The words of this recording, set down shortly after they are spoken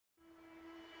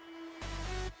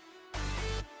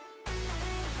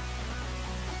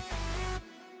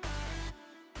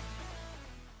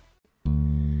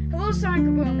Hello, Sonic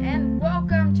Boom, and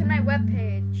welcome to my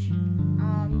webpage.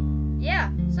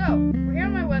 So we're here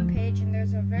on my webpage, and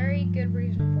there's a very good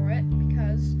reason for it,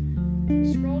 because if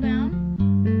you scroll down,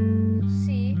 you'll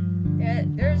see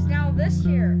that there's now this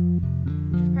here,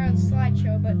 which is part of the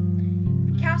slideshow, but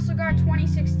Castlegar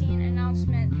 2016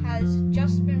 announcement has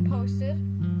just been posted,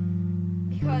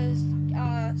 because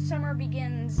summer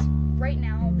begins right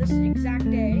now, this exact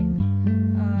day.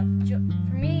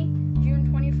 For me, June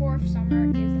 24th, summer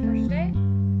is the first day.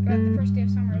 But the first day of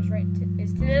summer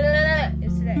is today.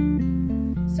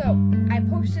 So I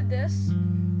posted this,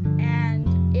 and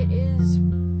it is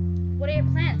what I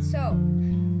had planned. So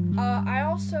I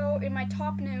also, in my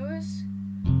top news,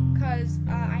 because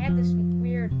I had this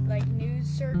weird news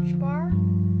search bar.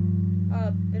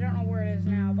 I don't know where it is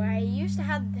now, but I used to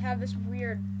have this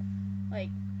weird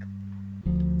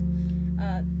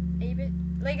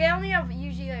I only have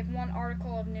usually one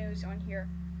article of news on here,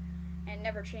 and it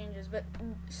never changes. But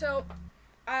so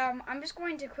I'm just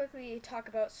going to quickly talk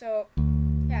about. So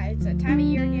yeah, it's a time of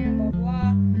year again, blah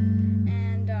blah,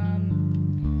 and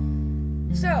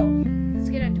so let's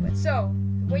get into it. So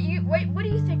what do you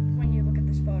think when you look at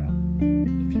this photo?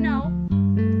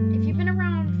 If you've been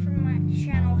around from my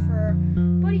channel for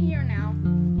about a year now,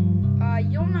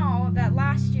 you'll know that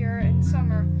last year in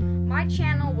summer, my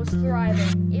channel was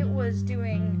thriving. It was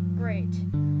doing great.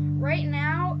 Right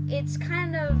now, it's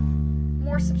kind of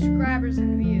more subscribers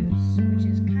than views, which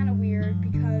is kind of weird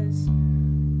because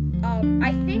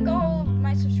I think all of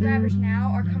my subscribers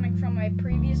now are coming from my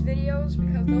previous videos,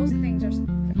 because those things are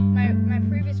my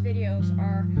previous videos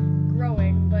are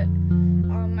growing, but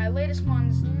my latest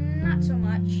ones not so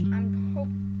much. I'm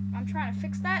trying to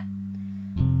fix that,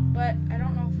 but I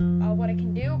don't know what I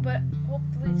can do, but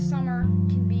hopefully summer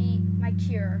can be my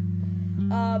cure.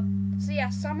 So yeah,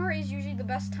 summer is usually the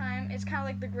best time. It's kind of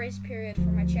like the grace period for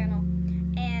my channel,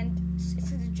 and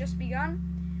since it's just begun,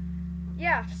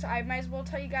 yeah, so I might as well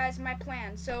tell you guys my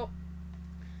plan. So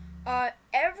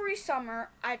every summer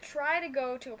I try to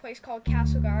go to a place called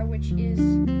Castlegar, which is,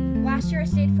 last year I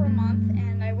stayed for a month,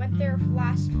 and I went there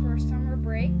for summer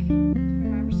break.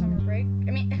 Remember summer break?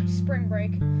 I mean spring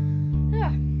break.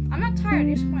 Yeah, I'm not tired,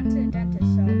 I just went to the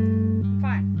dentist, so I'm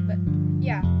fine. But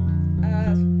yeah,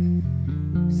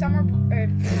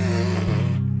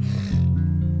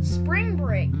 spring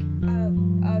break of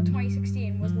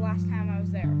 2016 was the last time I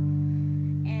was there.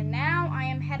 And now I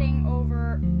am heading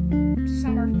over to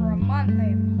summer for a month,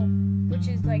 which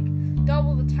is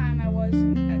double the time I was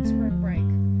at spring break,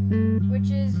 which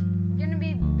is going to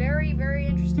be very, very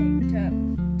interesting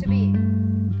to be.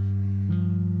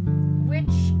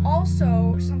 Which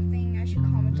also, something I should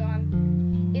comment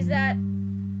on, is that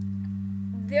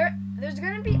there's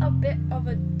going to be a bit of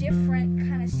a different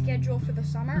kind of schedule for the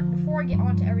summer. Before I get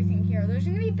on to everything here, there's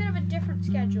going to be a bit of a different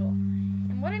schedule.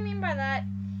 And what I mean by that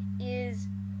is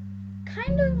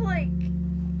kind of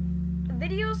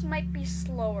videos might be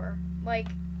slower.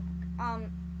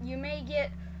 You may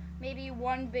get maybe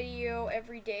one video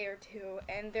every day or two,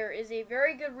 and there is a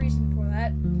very good reason for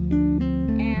that.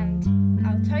 And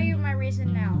I'll tell you my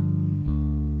reason now.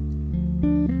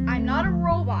 I'm not a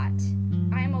robot.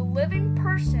 I am a living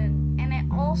person, and I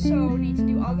also need to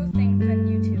do other things than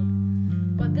YouTube.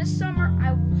 But this summer,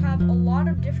 I will have a lot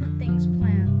of different things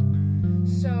planned.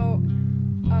 So,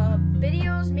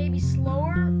 videos may be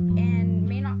slower and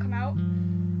may not come out.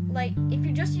 If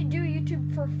you do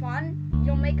YouTube for fun,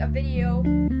 you'll make a video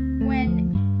when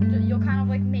you'll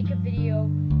make a video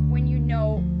when you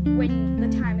know when the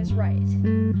time is right.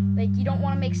 You don't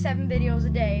want to make 7 videos a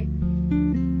day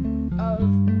of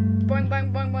boing,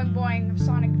 boing, boing, boing, boing, of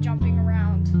Sonic jumping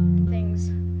around and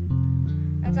things.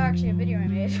 That's actually a video I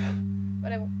made,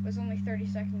 but it was only 30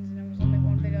 seconds and it was only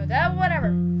one video.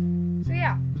 Whatever. So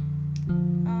yeah.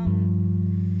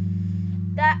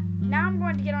 Now I'm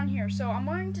going to get on here. So I'm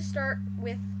going to start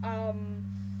with, I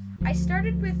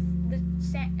started with the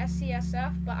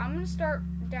SCSF, but I'm going to start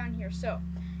down here. So,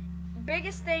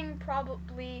 biggest thing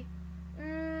probably,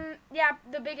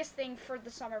 the biggest thing for the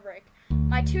summer break.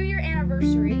 My 2-year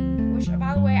anniversary, which,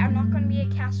 by the way, I'm not going to be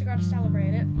at Castlegar to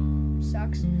celebrate it,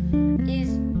 sucks,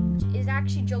 is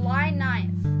actually July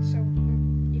 9th. So,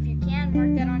 if you can,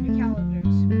 mark that on your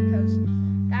calendars, because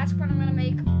that's when I'm going to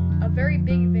make a very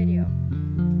big video.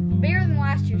 Bigger than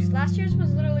last year's. Last year's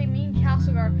was literally me and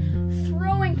Castlegar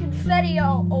throwing confetti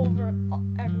all over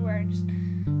everywhere, and just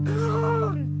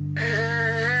and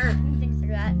things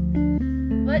like that.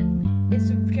 But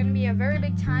it's going to be a very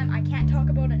big time. I can't talk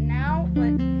about it now,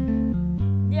 but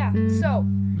yeah. So,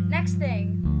 next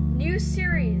thing, new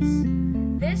series.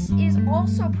 This is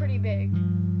also pretty big.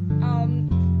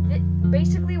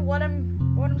 Basically what I'm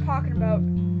talking about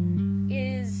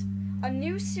is a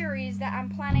new series that I'm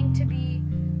planning to be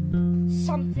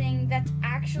something that's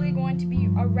actually going to be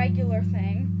a regular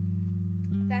thing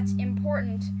that's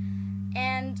important.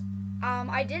 And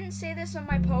I didn't say this on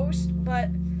my post, but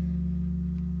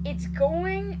it's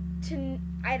going to,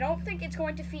 I don't think it's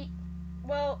going to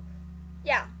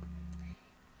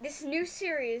this new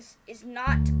series is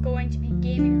not going to be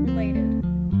gaming related.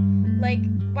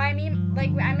 I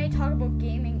may talk about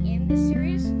gaming in this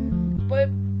series, but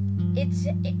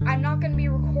I'm not going to be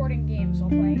recording games while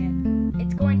playing it.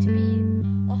 It's going to be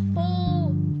a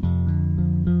whole,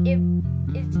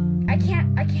 I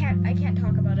can't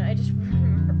talk about it. I just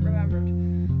remembered.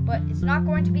 But it's not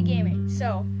going to be gaming,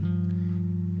 so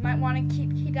you might want to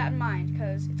keep that in mind,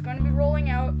 because it's going to be rolling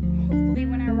out hopefully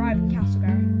when I arrive in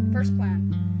Castlegar. First plan.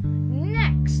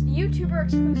 Next, YouTuber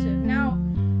exclusive. Now,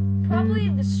 probably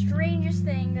the strangest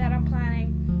thing that I'm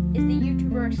planning is the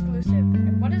YouTuber exclusive.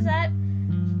 And what is that?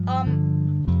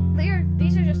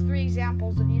 These are just 3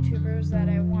 examples of YouTubers that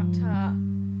I want to,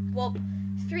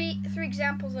 three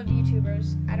examples of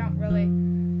YouTubers.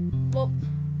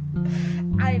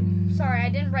 I'm sorry, I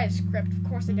didn't write a script. Of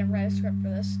course I didn't write a script for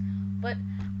this. But,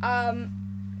 of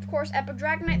course, Epic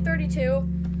Dragonite 32.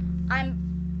 I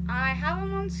have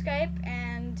him on Skype,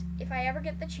 and if I ever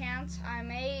get the chance, I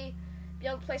may be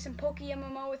able to play some Poke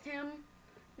MMO with him.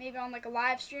 Maybe on like a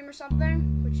live stream or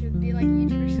something, which would be like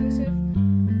YouTube exclusive.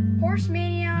 Horse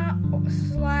Mania /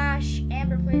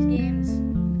 Amber Plays Games.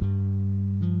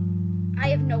 I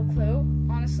have no clue,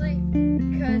 honestly,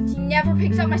 because he never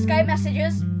picks up my Skype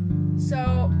messages.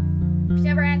 So, he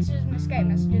never answers my Skype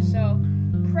messages, so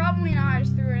probably not. I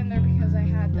just threw it in there because I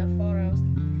had the photos.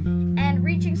 And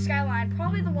Reaching Skyline,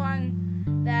 probably the one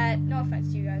that, no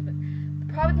offense to you guys, but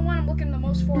probably the one I'm looking the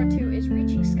most forward to is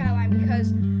Reaching Skyline,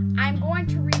 because I'm going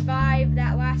to revive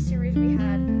that last series we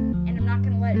had, and I'm not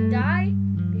going to let it die,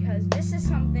 because this is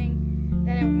something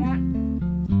that I want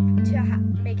to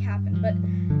make happen. But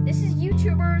this is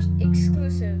YouTubers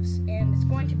exclusives, and it's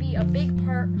going to be a big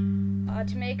part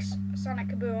to make Sonic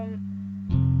Kaboom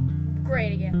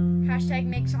great again. Hashtag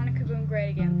make Sonic Kaboom great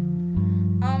again.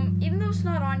 Even though it's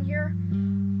not on here,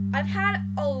 I've had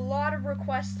a lot of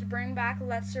requests to bring back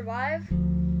Let's Survive,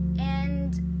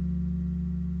 and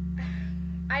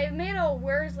I made a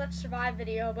Where's Let's Survive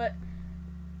video, but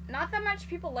not that much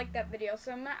people like that video,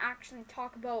 so I'm gonna actually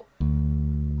talk about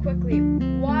quickly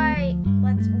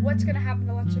what's gonna happen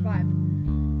to Let's Survive.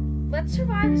 Let's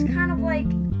Survive is kind of like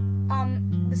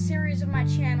the series of my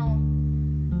channel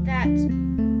that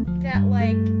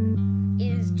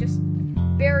is just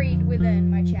buried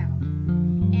within my channel,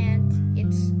 and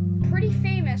it's pretty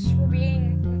famous for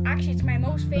being, actually it's my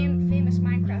most famous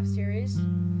Minecraft series,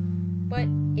 but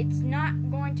it's not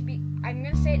going to be, I'm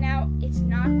going to say it now, it's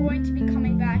not going to be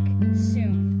coming back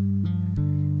soon.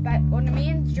 But what I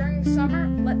mean, during the summer,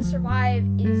 Let's Survive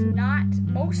is not,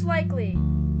 most likely,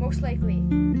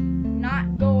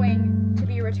 not going to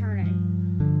be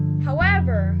returning.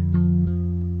 However,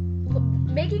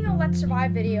 making a Let's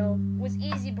Survive video was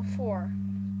easy before.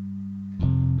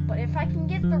 But if I can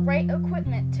get the right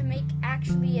equipment to make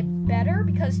actually it better,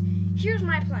 because here's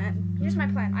my plan.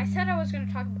 I said I was going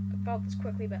to talk about this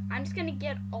quickly, but I'm just going to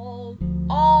get all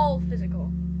physical.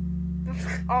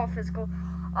 All physical.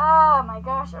 Oh my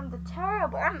gosh, I'm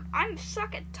terrible. I'm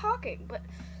suck at talking, but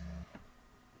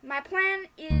my plan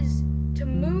is to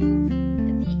move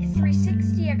the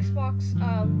 360 Xbox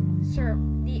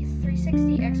the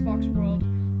 360 Xbox world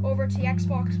over to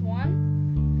Xbox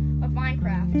One of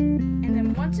Minecraft, and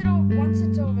then once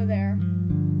it's over there,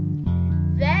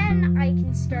 then I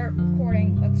can start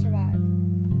recording Let's Survive,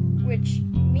 which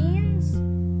means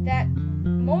that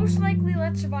most likely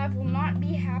Let's Survive will not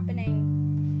be happening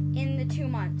in the 2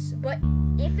 months, but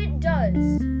if it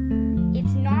does,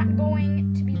 it's not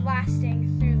going to be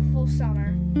lasting through the full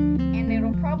summer, and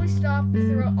it'll probably stop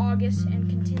throughout August and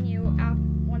continue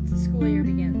once the school year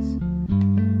begins.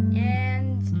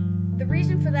 And the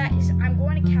reason for that is I'm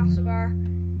going to Castlegar,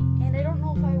 and I don't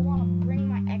know if I want to bring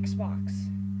my Xbox.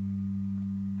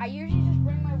 I usually just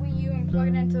bring my Wii U and plug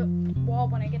it into the wall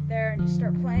when I get there and just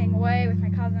start playing away with my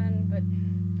cousin, but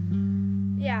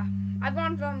yeah, I've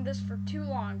gone on this for too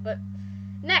long. But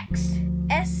next,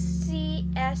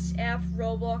 SCSF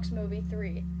Roblox Movie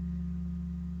 3.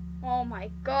 Oh my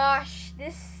gosh,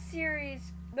 this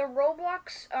series, the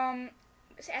Roblox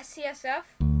SCSF,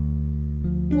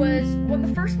 was, when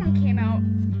the first one came out,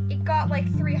 it got like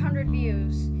 300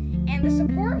 views, and the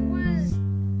support was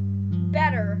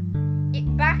better.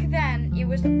 Back then, it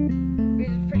was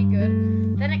pretty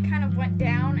good. Then it kind of went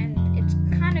down, and it's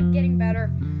kind of getting better.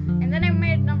 And then I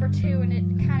made number 2, and it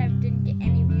kind of didn't get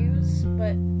any views,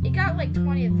 but it got like like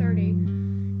 20 to 30,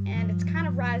 and it's kind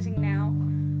of rising now.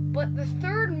 But the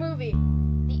third movie,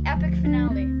 the epic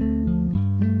finale,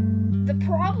 the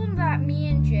problem that me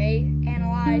and Jay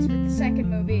analyzed with the second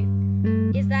movie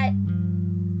is that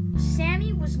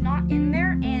Sammy was not in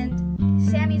there, and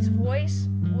Sammy's voice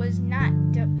was not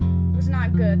good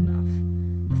enough.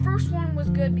 The first one was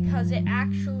good because it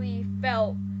actually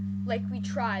felt like we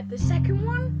tried. The second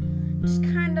one just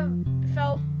kind of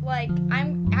felt like,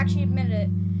 I'm actually admitted it.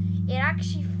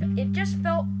 It just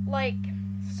felt like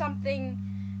something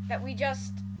that we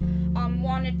just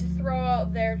wanted to throw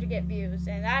out there to get views,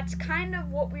 and that's kind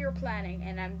of what we were planning.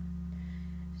 And I'm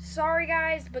sorry,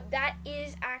 guys, but that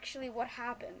is actually what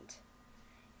happened.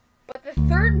 But the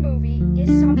third movie is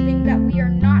something that we're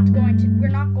not going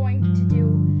to do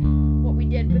what we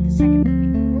did with the second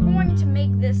movie. We're going to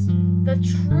make this the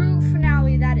true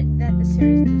finale that the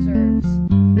series deserves.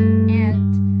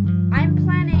 And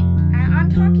I'm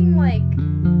talking like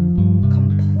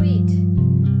complete.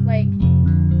 Like,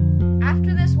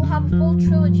 after this we'll have a full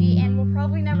trilogy, and we'll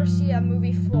probably never see a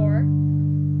movie 4.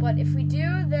 But if we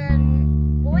do,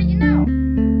 then we'll let you know.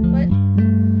 But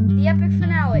the epic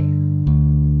finale.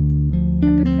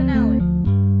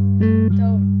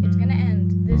 So it's gonna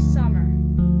end this summer.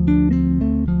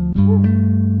 Woo.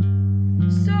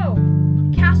 So,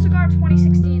 Castlegar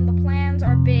 2016, the plans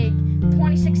are big.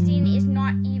 2016 is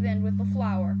not even with the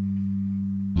flower.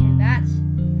 And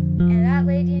that,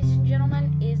 ladies and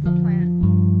gentlemen, is the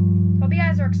plan. Hope you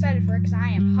guys are excited for it, because I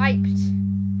am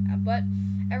hyped. But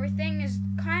everything is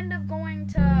kind of going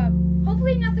to,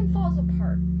 hopefully nothing falls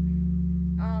apart.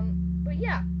 But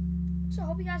yeah. So,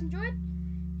 hope you guys enjoyed,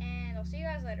 and I'll see you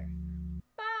guys later.